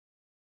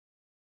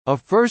A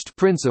first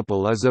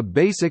principle is a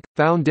basic,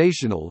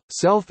 foundational,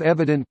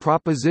 self-evident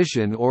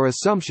proposition or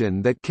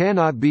assumption that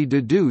cannot be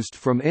deduced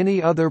from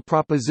any other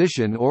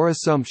proposition or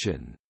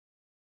assumption.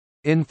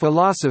 In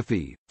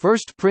philosophy,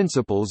 first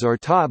principles are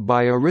taught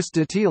by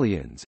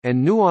Aristotelians,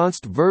 and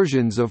nuanced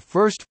versions of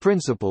first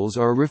principles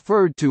are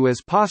referred to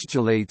as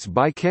postulates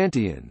by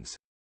Kantians.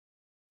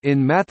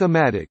 In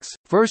mathematics,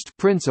 first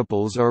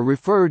principles are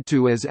referred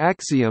to as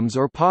axioms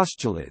or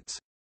postulates.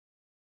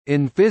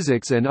 In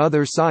physics and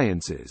other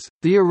sciences,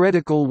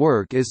 theoretical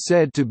work is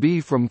said to be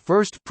from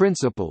first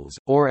principles,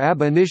 or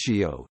ab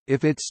initio,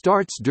 if it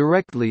starts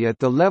directly at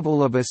the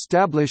level of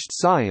established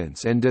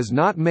science and does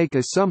not make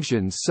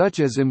assumptions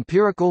such as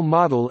empirical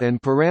model and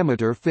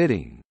parameter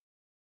fitting.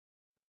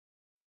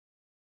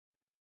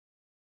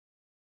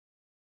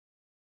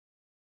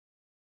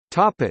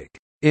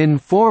 In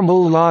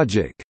formal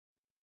logic.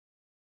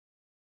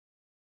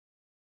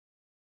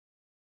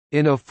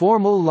 In a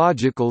formal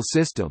logical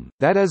system,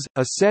 that is,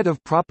 a set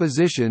of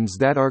propositions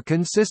that are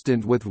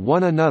consistent with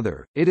one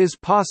another, it is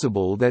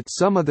possible that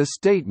some of the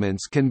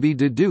statements can be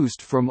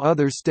deduced from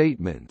other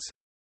statements.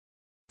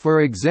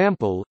 For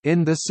example,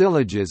 in the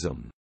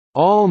syllogism,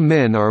 "All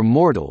men are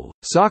mortal,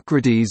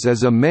 Socrates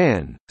is a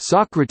man,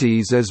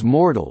 Socrates is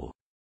mortal,"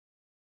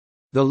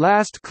 the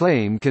last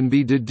claim can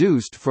be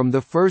deduced from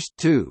the first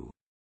two.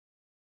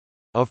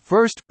 A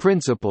first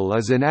principle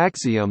is an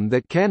axiom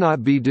that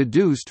cannot be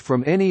deduced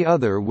from any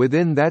other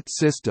within that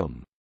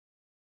system.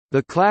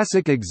 The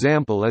classic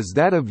example is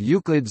that of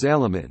Euclid's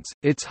Elements.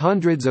 Its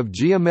hundreds of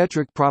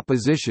geometric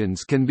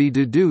propositions can be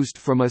deduced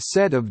from a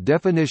set of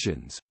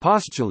definitions,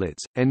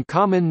 postulates, and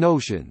common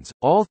notions.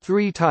 All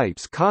three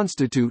types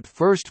constitute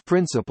first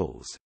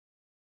principles.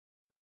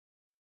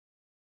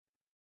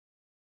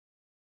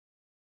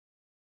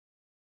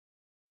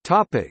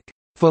 Topic: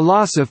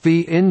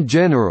 Philosophy in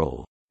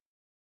general.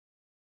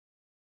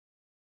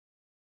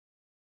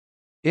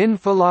 In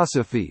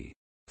philosophy,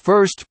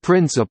 first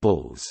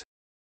principles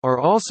are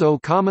also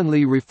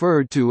commonly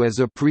referred to as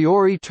a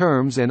priori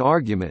terms and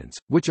arguments,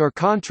 which are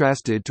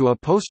contrasted to a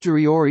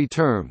posteriori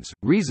terms,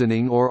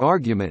 reasoning or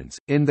arguments,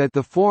 in that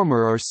the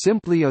former are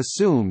simply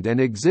assumed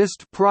and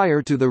exist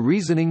prior to the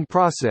reasoning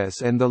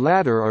process and the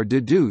latter are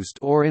deduced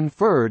or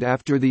inferred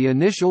after the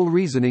initial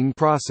reasoning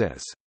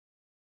process.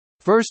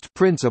 First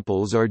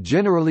principles are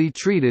generally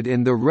treated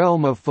in the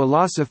realm of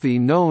philosophy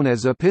known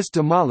as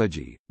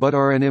epistemology, but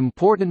are an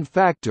important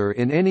factor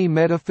in any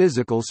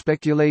metaphysical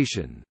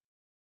speculation.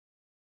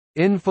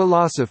 In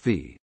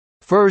philosophy,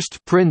 first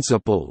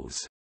principles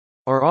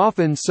are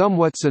often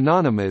somewhat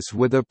synonymous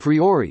with a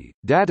priori,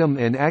 datum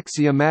and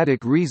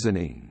axiomatic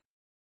reasoning.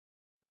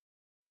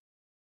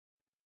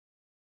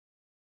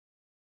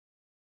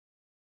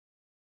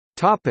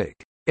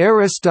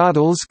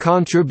 Aristotle's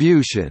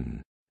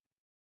contribution.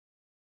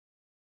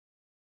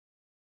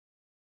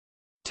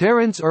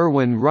 Terence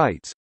Irwin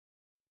writes,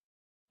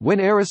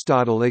 "When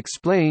Aristotle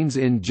explains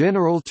in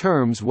general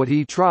terms what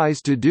he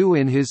tries to do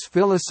in his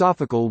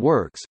philosophical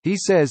works, he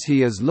says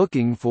he is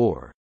looking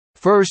for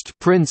first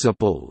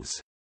principles,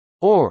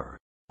 or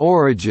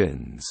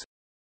origins,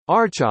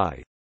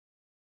 archai.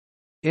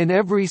 In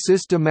every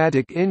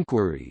systematic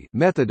inquiry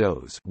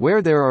methodos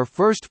where there are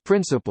first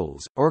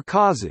principles, or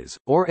causes,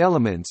 or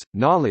elements,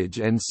 knowledge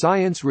and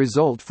science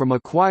result from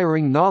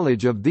acquiring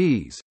knowledge of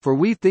these, for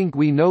we think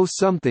we know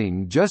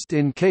something just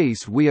in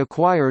case we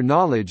acquire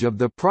knowledge of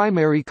the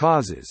primary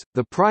causes,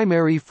 the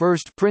primary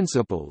first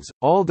principles,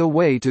 all the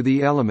way to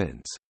the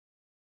elements.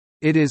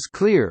 It is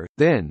clear,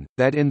 then,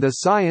 that in the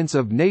science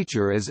of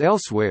nature as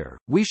elsewhere,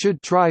 we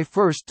should try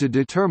first to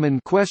determine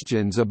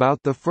questions about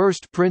the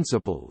first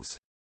principles.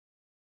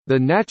 The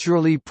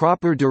naturally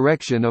proper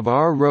direction of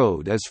our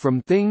road is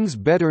from things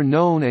better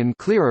known and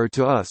clearer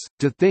to us,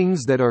 to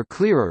things that are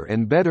clearer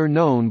and better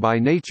known by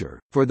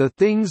nature, for the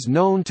things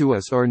known to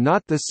us are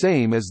not the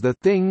same as the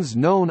things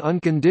known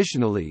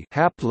unconditionally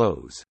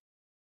haplos.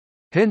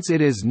 Hence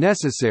it is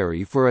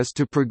necessary for us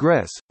to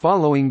progress,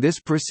 following this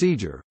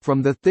procedure,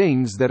 from the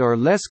things that are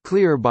less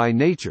clear by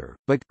nature,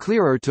 but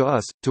clearer to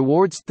us,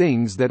 towards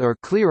things that are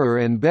clearer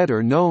and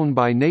better known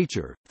by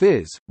nature.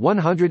 Phys.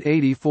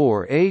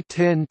 184a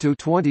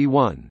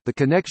 10–21. The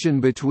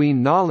connection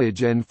between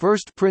knowledge and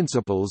first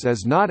principles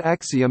is not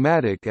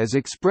axiomatic as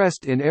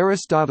expressed in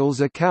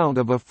Aristotle's account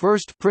of a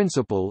first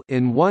principle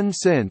in one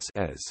sense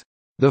as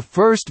the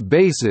first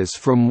basis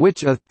from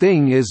which a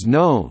thing is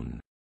known.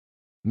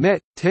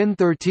 Met.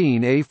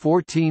 1013a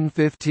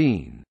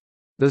 1415.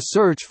 The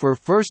search for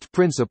first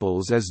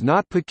principles is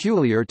not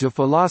peculiar to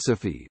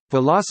philosophy.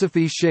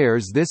 Philosophy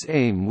shares this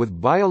aim with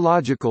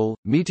biological,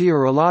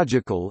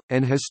 meteorological,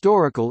 and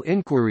historical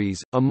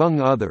inquiries,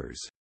 among others.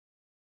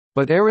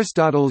 But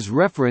Aristotle's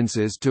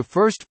references to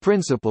first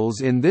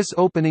principles in this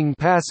opening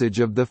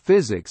passage of the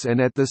Physics and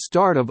at the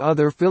start of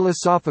other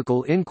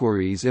philosophical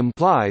inquiries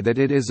imply that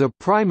it is a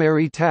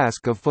primary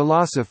task of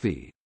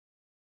philosophy.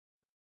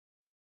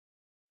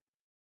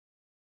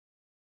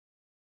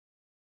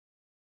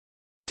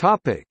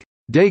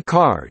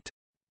 Descartes.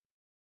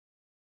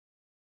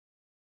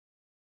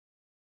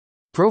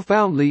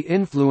 Profoundly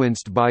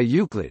influenced by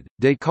Euclid,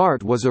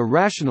 Descartes was a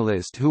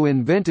rationalist who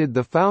invented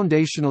the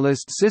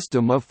foundationalist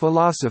system of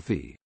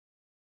philosophy.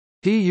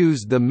 He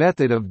used the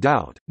method of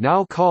doubt,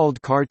 now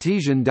called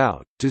Cartesian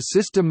doubt, to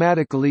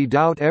systematically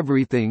doubt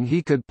everything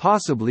he could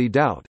possibly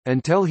doubt,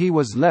 until he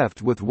was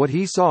left with what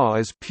he saw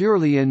as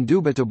purely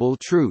indubitable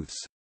truths.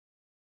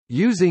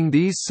 Using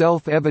these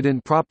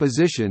self-evident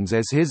propositions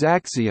as his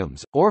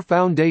axioms, or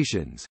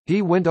foundations,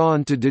 he went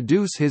on to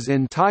deduce his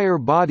entire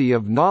body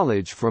of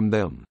knowledge from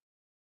them.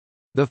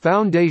 The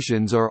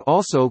foundations are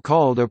also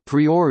called a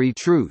priori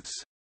truths.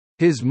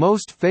 His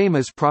most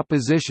famous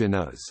proposition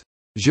is,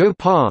 "Je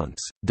pense,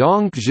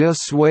 donc je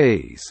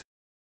suis."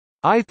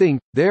 I think,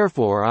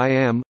 therefore I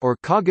am, or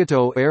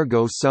cogito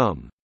ergo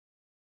sum.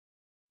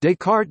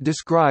 Descartes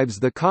describes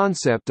the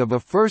concept of a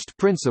first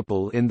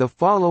principle in the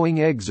following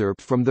excerpt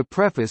from the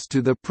preface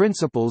to the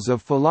Principles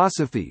of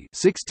Philosophy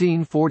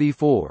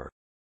 1644.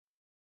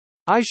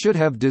 I should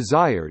have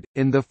desired,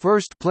 in the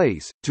first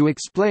place, to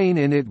explain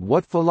in it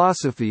what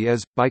philosophy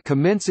is, by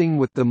commencing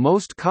with the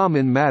most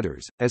common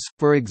matters, as,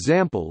 for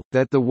example,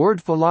 that the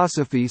word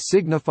philosophy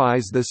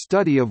signifies the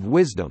study of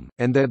wisdom,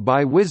 and that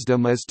by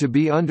wisdom is to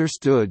be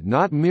understood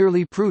not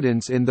merely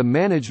prudence in the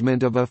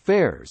management of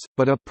affairs,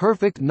 but a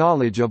perfect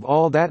knowledge of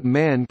all that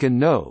man can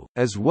know,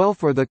 as well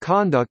for the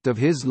conduct of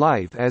his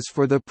life as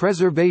for the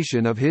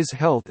preservation of his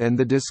health and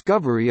the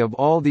discovery of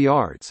all the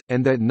arts,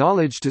 and that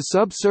knowledge to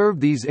subserve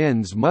these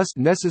ends must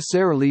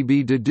necessarily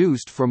be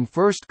deduced from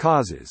first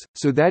causes,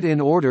 so that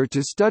in order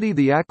to study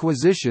the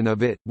acquisition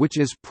of it, which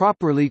is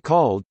properly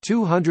called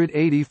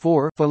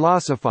 284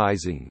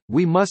 philosophizing,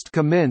 we must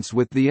commence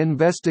with the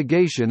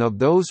investigation of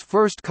those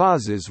first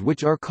causes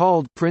which are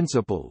called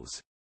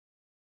principles.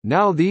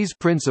 Now these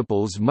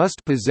principles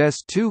must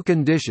possess two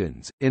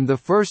conditions. In the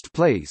first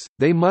place,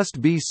 they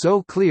must be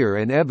so clear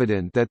and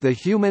evident that the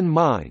human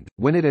mind,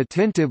 when it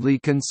attentively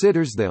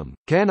considers them,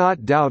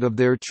 cannot doubt of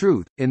their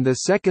truth. In the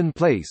second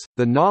place,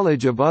 the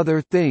knowledge of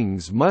other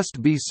things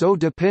must be so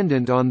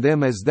dependent on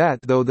them as that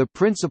though the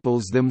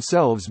principles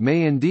themselves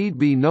may indeed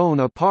be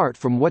known apart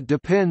from what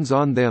depends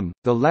on them,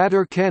 the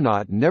latter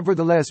cannot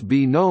nevertheless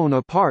be known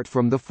apart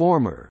from the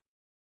former.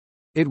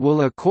 It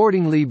will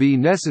accordingly be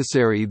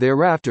necessary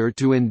thereafter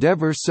to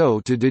endeavor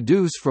so to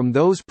deduce from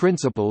those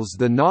principles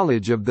the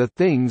knowledge of the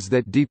things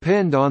that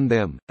depend on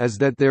them, as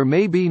that there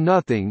may be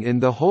nothing in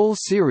the whole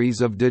series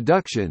of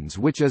deductions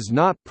which is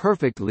not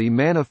perfectly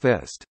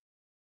manifest.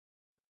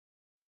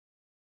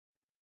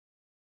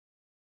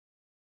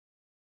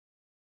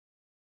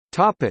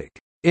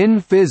 In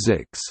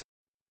physics.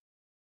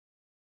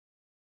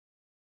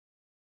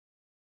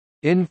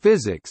 In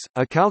physics,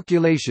 a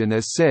calculation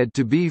is said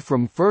to be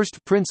from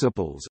first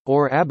principles,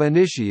 or ab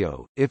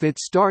initio, if it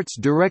starts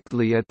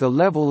directly at the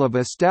level of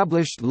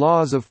established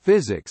laws of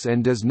physics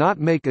and does not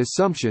make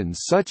assumptions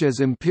such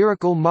as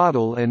empirical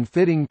model and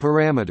fitting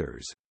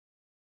parameters.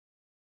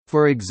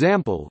 For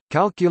example,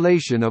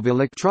 calculation of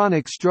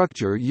electronic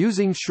structure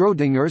using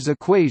Schrödinger's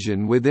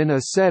equation within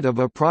a set of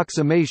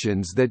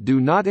approximations that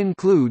do not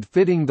include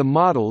fitting the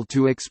model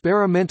to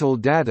experimental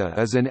data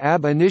is an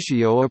ab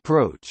initio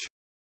approach.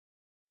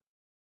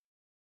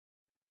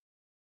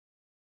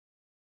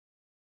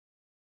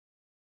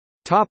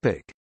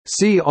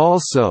 See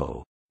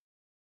also: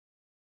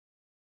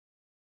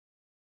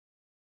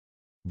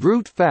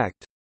 brute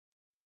fact,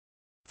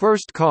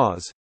 first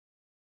cause,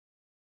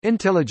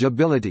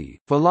 intelligibility,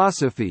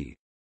 philosophy,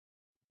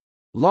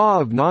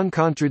 law of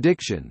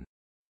non-contradiction,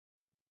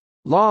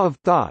 law of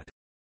thought,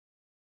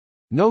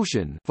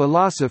 notion,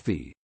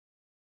 philosophy,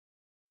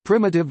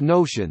 primitive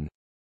notion,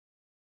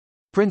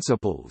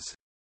 principles.